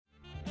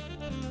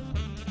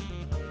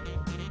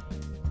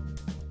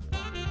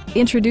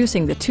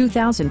Introducing the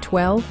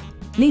 2012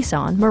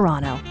 Nissan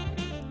Murano.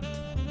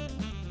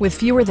 With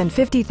fewer than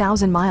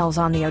 50,000 miles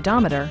on the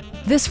odometer,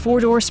 this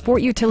four-door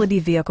sport utility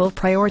vehicle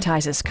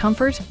prioritizes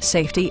comfort,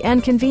 safety,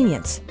 and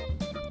convenience.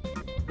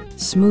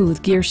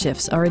 Smooth gear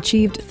shifts are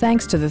achieved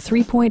thanks to the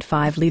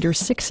 3.5-liter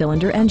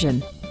six-cylinder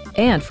engine.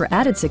 And for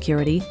added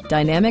security,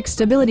 dynamic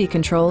stability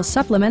control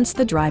supplements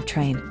the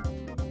drivetrain.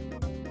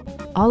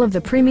 All of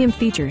the premium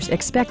features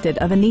expected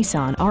of a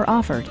Nissan are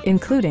offered,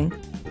 including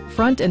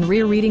front and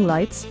rear reading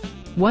lights,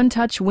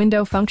 one-touch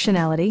window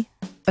functionality,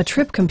 a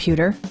trip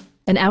computer,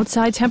 an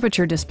outside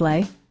temperature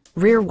display,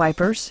 rear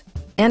wipers,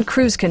 and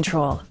cruise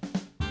control.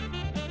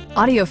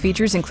 Audio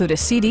features include a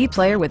CD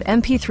player with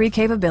MP3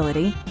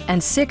 capability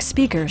and 6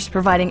 speakers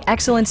providing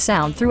excellent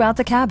sound throughout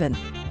the cabin.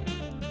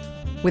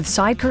 With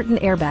side curtain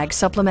airbags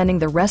supplementing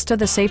the rest of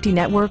the safety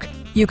network,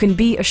 you can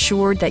be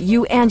assured that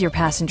you and your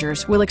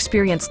passengers will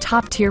experience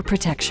top-tier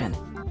protection.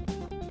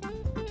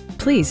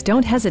 Please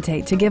don't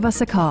hesitate to give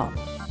us a call.